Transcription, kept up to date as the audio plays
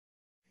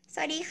ส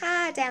วัสดีค่ะ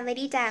แจมเล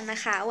ดี้แจมนะ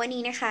คะวัน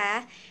นี้นะคะ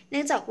เ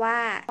นื่องจากว่า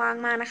ว่าง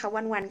มากนะคะ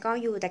วันๆก็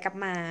อยู่แต่กับ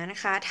หมานะ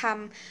คะท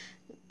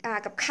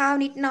ำกับข้าว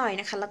นิดหน่อย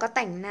นะคะแล้วก็แ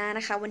ต่งหน้าน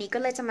ะคะวันนี้ก็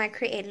เลยจะมา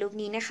create ลุค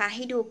นี้นะคะใ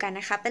ห้ดูกัน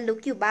นะคะเป็นลุค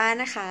อยู่บ้าน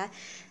นะคะ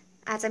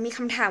อาจจะมีค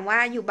ำถามว่า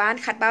อยู่บ้าน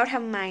คัดเบ้าท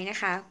ำไมนะ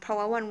คะเพราะ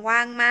ว่าวันว่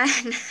างมาก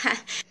นะคะ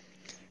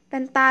เ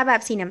ป็นตาแบ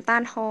บสีน้ำตา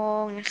ลทอ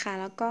งนะคะ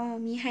แล้วก็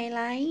มีไฮไ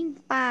ลท์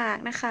ปาก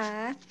นะคะ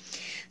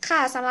ค่ะ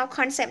สำหรับค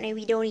อนเซปต์ใน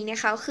วิดีโอนี้น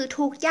ะคะคือ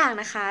ทุกอย่าง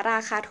นะคะรา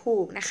คาถู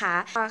กนะคะ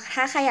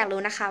ถ้าใครอยาก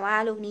รู้นะคะว่า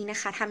ลุคนี้นะ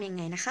คะทำยังไ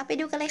งนะคะไป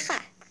ดูกันเลยค่ะ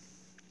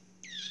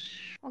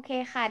โอเค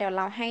ค่ะเดี๋ยวเ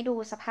ราให้ดู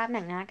สภาพห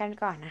นังหน้ากัน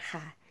ก่อนนะค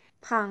ะ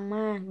พังม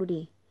ากดู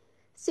ดิ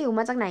สิวม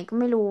าจากไหนก็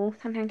ไม่รู้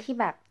ทั้งที่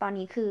แบบตอน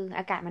นี้คือ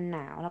อากาศมันหน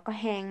าวแล้วก็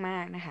แห้งมา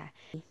กนะคะ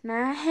หน้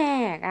าแห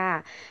กอ่ะ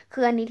คื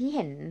ออันนี้ที่เ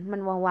ห็นมั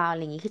นวาวๆอะไ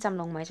รอย่างงี้คือจำ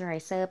ลองมอยส์เจอไร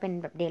เซอร์เป็น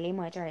แบบเดลี่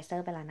มอยส์เจอไรเซอ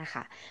ร์ไปแล้วนะค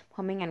ะเพรา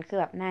ะไม่งั้นคือ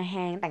แบบหน้าแ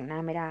ห้งแต่งหน้า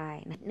ไม่ได้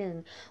นิดนึง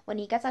วัน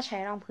นี้ก็จะใช้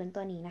รองพื้น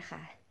ตัวนี้นะค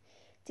ะ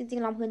จริ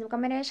งๆรองพื้นก็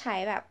ไม่ได้ใช้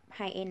แบบไ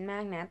ฮเอนด์มา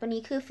กนะตัว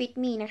นี้คือ Fit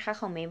Me นะคะ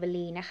ของ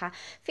Maybelline นะคะ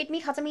Fit Me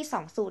เขาจะมี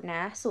2สูตรน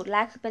ะสูตรแร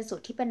กคือเป็นสู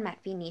ตรที่เป็น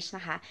Matte Finish น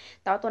ะคะ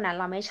แต่ว่าตัวนั้น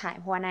เราไม่ใช้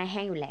เพราะว่าหน้าแ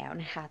ห้งอยู่แล้ว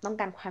นะคะต้อง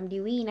การความ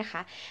Dewy นะค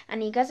ะอัน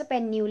นี้ก็จะเป็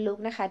น New Look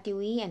นะคะ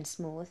Dewy and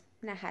Smooth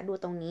นะคะดู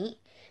ตรงนี้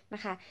น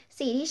ะคะ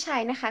สีที่ใช้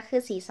นะคะคื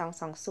อสี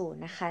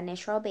220นะคะ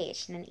Natural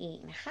Beige นั่นเอง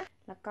นะคะ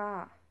แล้วก็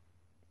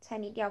ใช้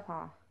นิดเดียวพอ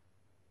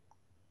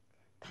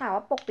ถาม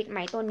ว่าปกปิดไหม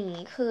ตัวนี้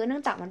คือเนื่อ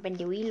งจากมันเป็น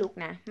dewy look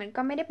นะมัน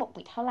ก็ไม่ได้ปก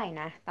ปิดเท่าไหร่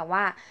นะแต่ว่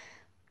า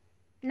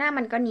หน้า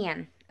มันก็เนียน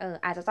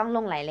อาจจะต้องล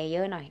งหลายเลเย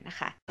อร์หน่อยนะ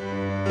คะ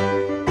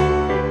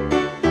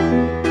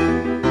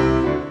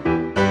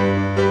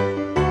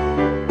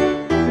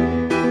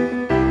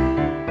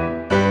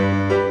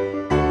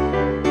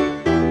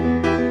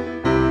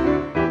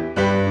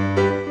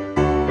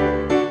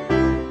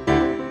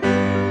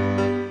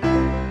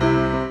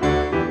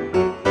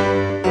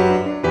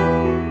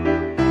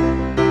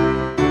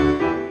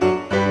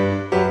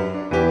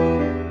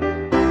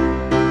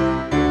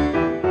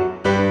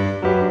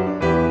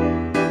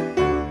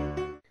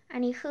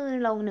อันนี้คือ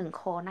ลง1 โ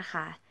ค้ดนะค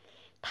ะ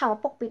ถามว่า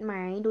ปกปิดไหม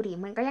ดูดิ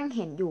มันก็ยังเ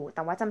ห็นอยู่แ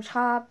ต่ว่าจำช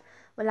อบ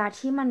เวลา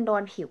ที่มันโด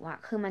นผิวอะ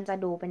คือมันจะ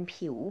ดูเป็น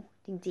ผิว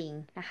จริง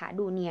ๆนะคะ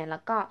ดูเนียนแล้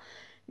วก็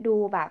ดู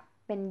แบบ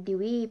เป็นดิ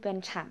วี่เป็น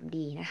ฉ่ำ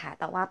ดีนะคะ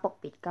แต่ว่าปก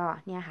ปิดก็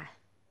เนี่ยค่ะ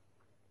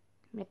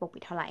ไม่ปกปิ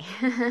ดเท่าไหร่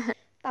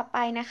ต่อไป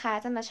นะคะ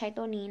จะมาใช้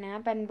ตัวนี้นะ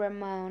เป็น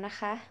Rimmel นะ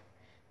คะ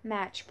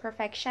Match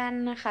Perfection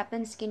นะคะเป็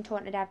น Skin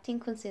Tone Adapting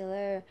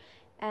Concealer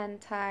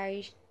Anti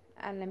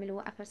อะไรไม่รู้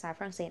ภาษาฝ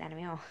รั่งเศสอ่าน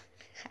ไม่ออก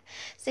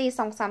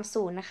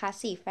4230นะคะ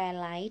สี Fair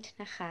Light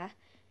นะคะ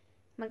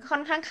มันก็ค่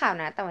อนข้างขาว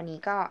นะแต่วันนี้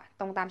ก็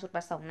ตรงตามจุดป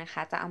ระสงค์นะค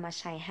ะจะเอามา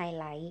ใช้ไฮ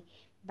ไลท์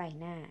ใบ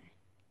หน้า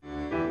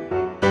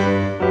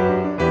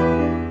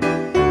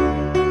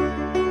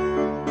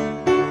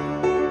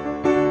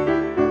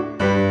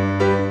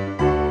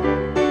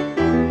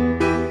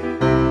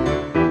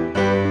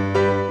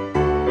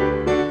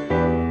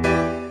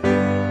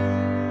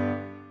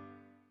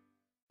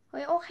เ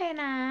ฮ้ยโอเค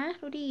นะ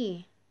ดูดิ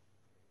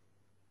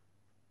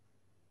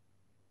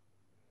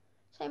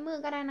ใช้มือ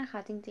ก็ได้นะคะ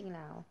จริงๆแ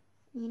ล้ว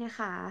นี่นะ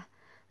คะ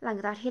หลัง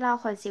จากที่เรา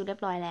คอนซีลเรีย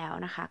บร้อยแล้ว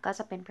นะคะก็จ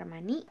ะเป็นประมา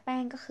ณนี้แป้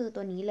งก็คือ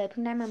ตัวนี้เลยเพิ่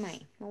งได้มาใหม่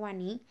เมื่อวาน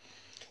นี้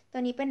ตั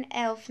วนี้เป็น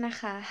e.l.f นะ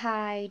คะ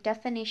High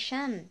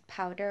Definition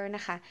Powder น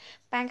ะคะ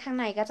แป้งข้าง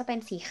ในก็จะเป็น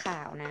สีขา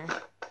วนะ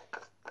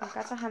มัน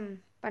ก็จะท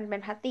ำมันเป็น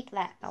พลาสติกแ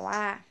หละแต่ว่า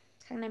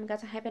ข้างในมันก็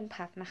จะให้เป็น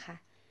พัฟนะคะ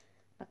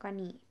แล้วก็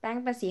นี่แป้ง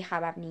เป็นสีขาว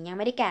แบบนี้ยัง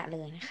ไม่ได้แกะเล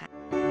ยนะคะ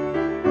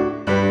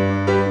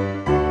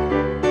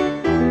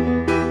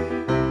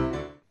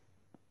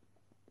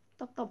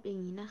ตบๆอย่า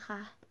งนี้นะคะ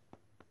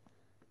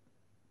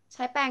ใ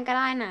ช้แป้งก็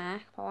ได้นะ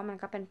เพราะว่ามัน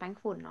ก็เป็นแป้ง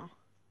ฝุ่นเนาะ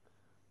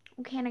โอ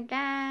เคนะแก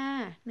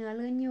เนื้อ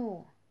ลื่นอยู่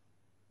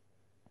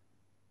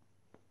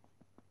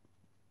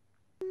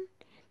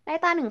ได้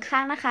ตา1 ข้า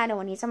งนะคะเดี๋ยว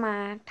วันนี้จะมา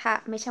ทา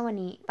ไม่ใช่วัน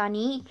นี้ตอน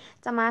นี้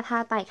จะมาทา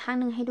ตาอีกข้าง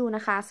หนึ่งให้ดูน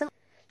ะคะซึ่ง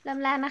เริ่ม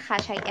แรกนะคะ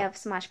ใช้ e.l.f.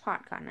 Smudge Pot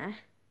ก่อนนะ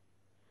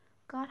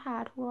ก็ทา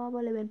ทั่วบ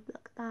ริเวณเปลือ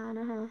กตา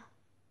นะคะ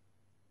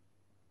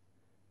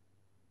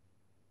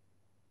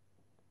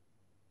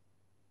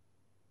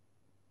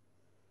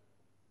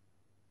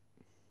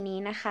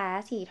นี้นะคะ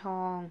สีท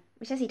องไ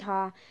ม่ใช่สีทอ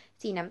ง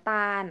สีน้ำต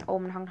าลอ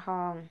มท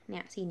องเ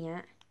นี่ยสีเนี้ย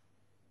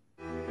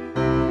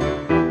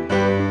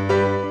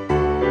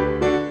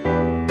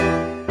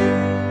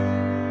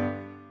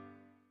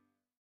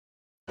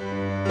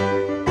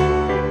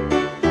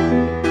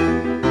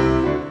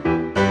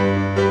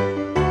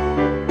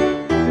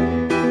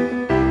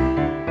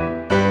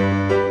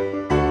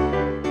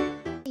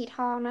สีท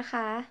องนะค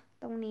ะ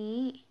ตรงนี้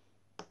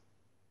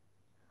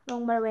ล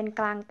งบริเวณ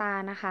กลางตา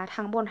นะคะ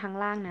ทั้งบนทั้ง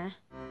ล่างนะ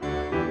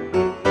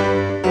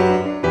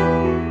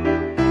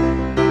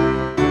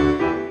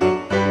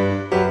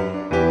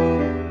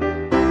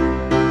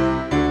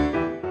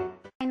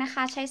นะค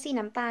ะใช้สี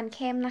น้ำตาลเ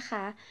ข้มนะค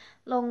ะ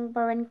ลงบ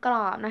ริเวณกร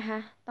อบนะคะ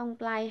ตรง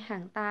ปลายหา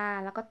งตา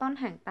แล้วก็ต้น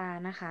หางตา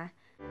นะคะ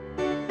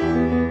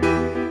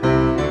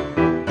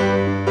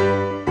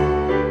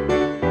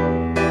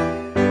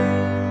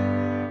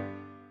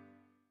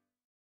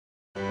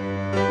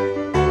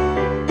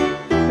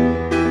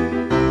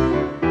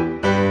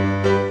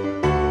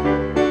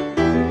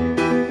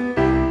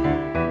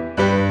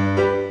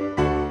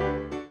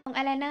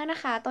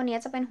นี้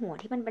จะเป็นหัว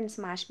ที่มันเป็นส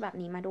มัชแบบ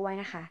นี้มาด้วย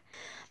นะคะ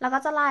แล้วก็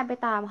จะลายไป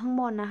ตามข้าง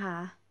บนนะคะ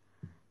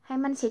ให้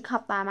มันชิดขอ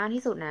บตามาก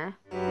ที่สุดนะ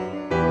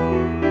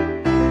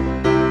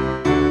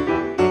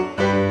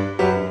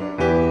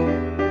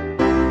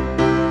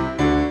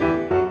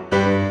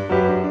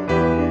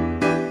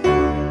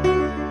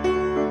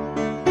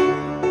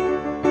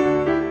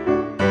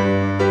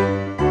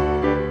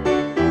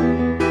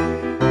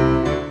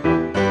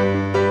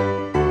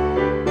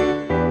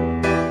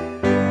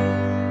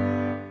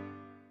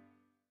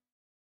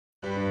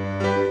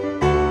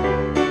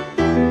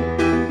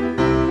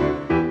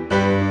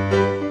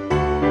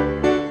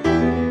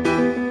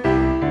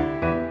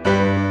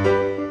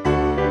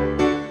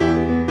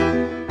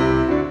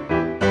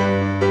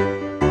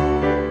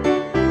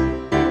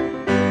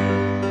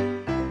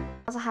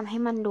จะทำให้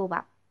มันดูแบ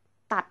บ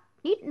ตัด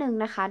นิดนึง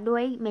นะคะด้ว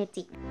ยเม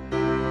จิก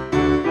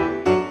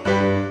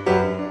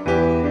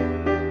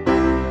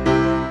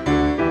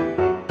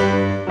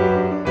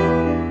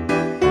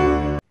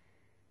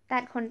ดั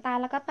ดขนตา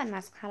แล้วก็ปัดมา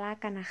สคาร่า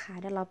กันนะคะ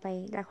เดี๋ยวเราไป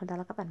ดัดขนตา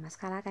แล้วก็ปัดมาส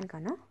คาร่ากันก่อ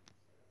นเนาะ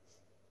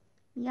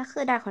นี่ก็คื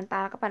อดัดขนตา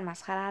แล้วก็ปัดมาส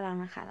คาร่าแล้ว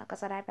นะคะแล้วก็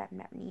จะได้แ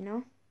บบนี้เนา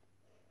ะ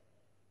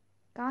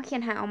ก็เขีย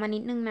นหางออกมานิ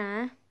ดนึงนะ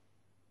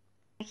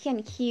เขียน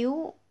คิ้ว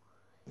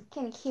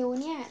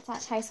เนี่ยจะ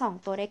ใช้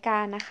2ตัวด้วยกั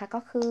นนะคะก็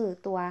คือ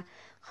ตัว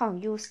ของ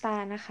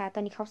USTAR นะคะตอ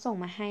นนี้เขาส่ง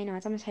มาให้เนาะ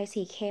จะมาใช้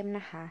สีเข้มน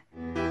ะคะ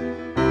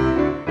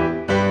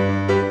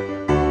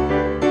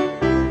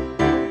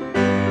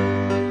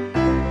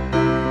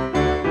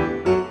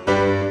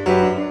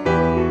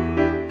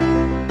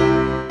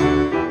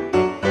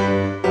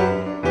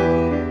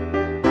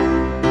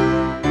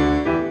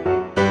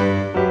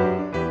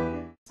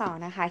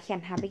นะคะเขียน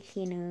ทับอีก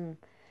ทีนึง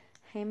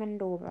ให้มัน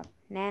ดูแบบ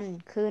แน่น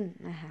ขึ้น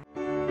นะคะ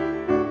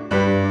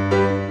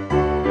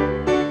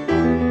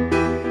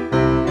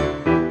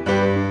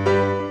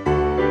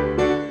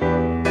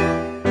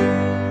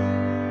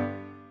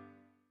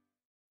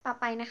ต่อ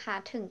ไปนะคะ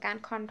ถึงการ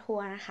คอนทัว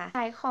ร์นะคะใ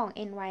ช้ของ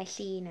NYC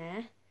นะ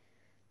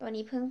ตัว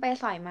นี้เพิ่งไป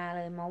สอยมาเ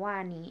ลยเมื่อวา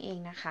นนี้เอง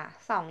นะคะ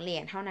2 เหรีย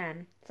ญเท่านั้น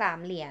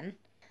3 เหรียญ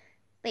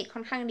ติดค่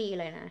อนข้างดี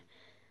เลยนะ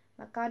แ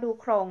ล้วก็ดู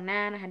โครงหน้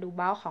านะคะดูเ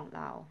บ้าของเ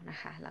รานะ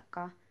คะแล้ว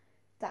ก็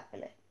จับไป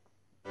เลย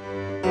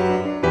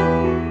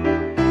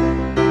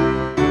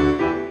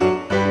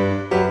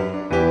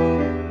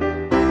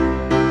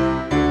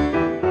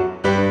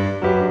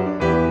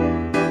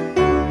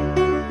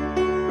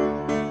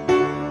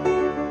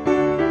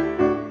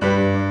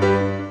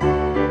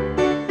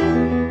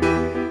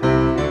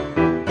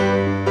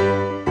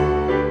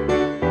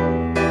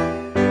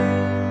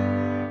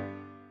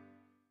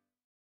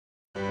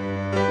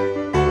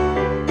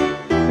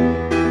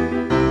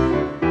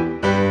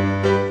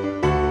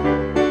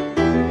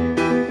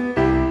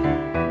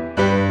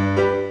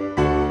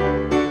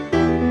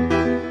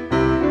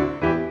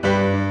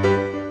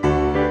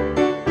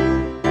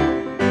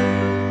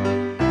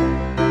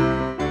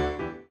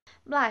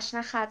บลัช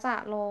นะคะจะ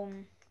ลง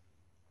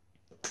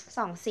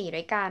2 สี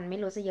ด้วยกันไม่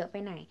รู้จะเยอะไป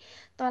ไหน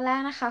ตัวแรก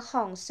นะคะข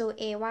อง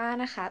Zoeva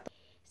นะคะ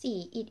สี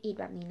อิด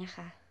แบบนี้นะค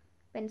ะ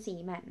เป็นสี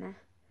แมตต์นะ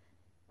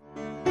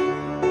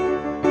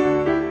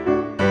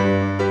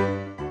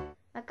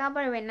แล้วก็บ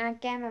ริเวณหน้า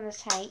แก้มเราจะ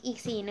ใช้อีก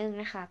สีหนึ่ง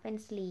นะคะเป็น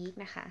Sleek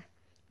นะคะ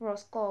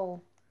Rose Gold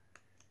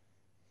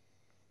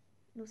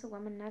รู้สึกว่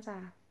ามันน่าจะ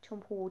ชม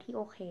พูที่โ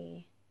อเค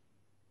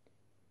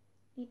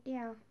นิดเดี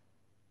ยว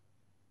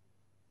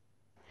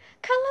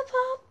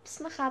Colourpop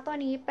นะคะตัว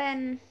นี้เป็น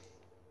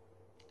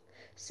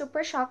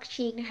Super Shock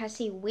Cheek นะคะ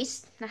สี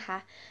Wisp นะคะ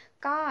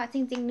ก็จ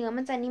ริงๆเนื้อ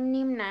มันจะ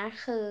นิ่มๆนะ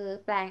คือ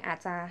แปรงอาจ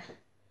จะ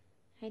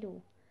ให้ดู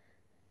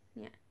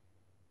เนี่ย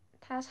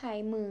ถ้าใช้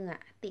มืออ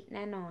ะติดแ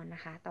น่นอนน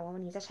ะคะแต่ว่าวั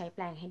นนี้จะใช้แป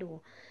รงให้ดู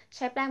ใ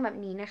ช้แปรงแบบ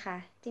นี้นะคะ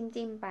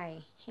จิ้มๆไป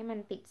ให้มัน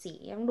ติดสี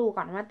ต้องดู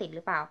ก่อนว่าติดห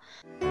รือเปล่า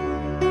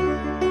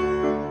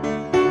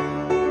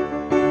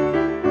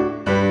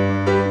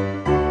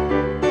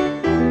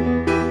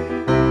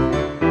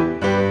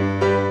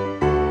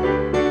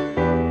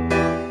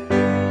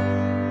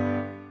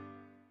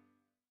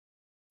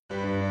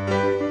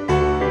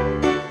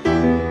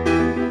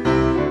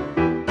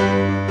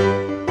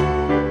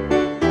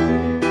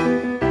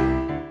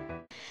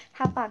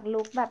ปาก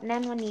ลุคแบบแน่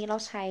นวันนี้เรา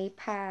ใช้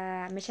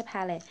ไม่ใช่พา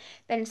เลย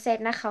เป็นเซต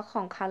นะคะข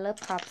อง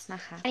Colourpop น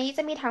ะคะอันนี้จ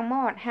ะมีทั้งหม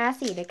ด5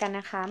 สีด้วยกัน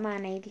นะคะมา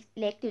ใน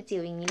เล็กจิ๋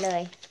วๆอย่างนี้เล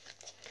ย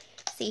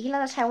สีที่เรา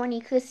จะใช้วัน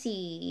นี้คือสี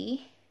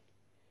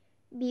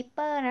บีเป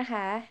อร์นะค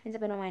ะมันจะ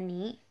เป็นประมาณ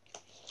นี้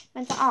มั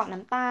นจะออกน้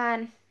ำตาล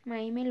ไหม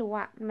ไม่รู้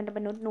อ่ะมันจะเป็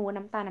นนูด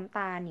น้ำตา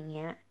ลอย่างเ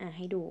งี้ยใ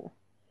ห้ดู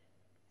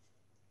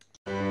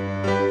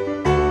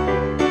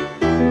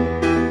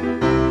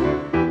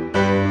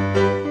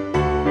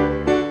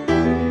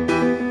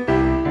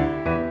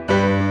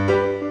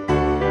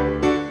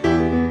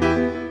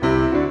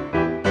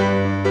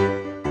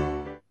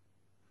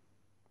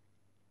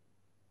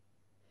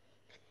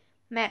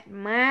แมตต์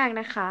มาก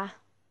นะคะ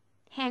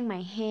แห้งไหม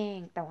แห้ง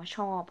แต่ว่าช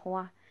อบเพราะ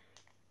ว่า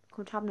คุ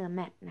ณชอบเนื้อแ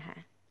มตต์นะคะ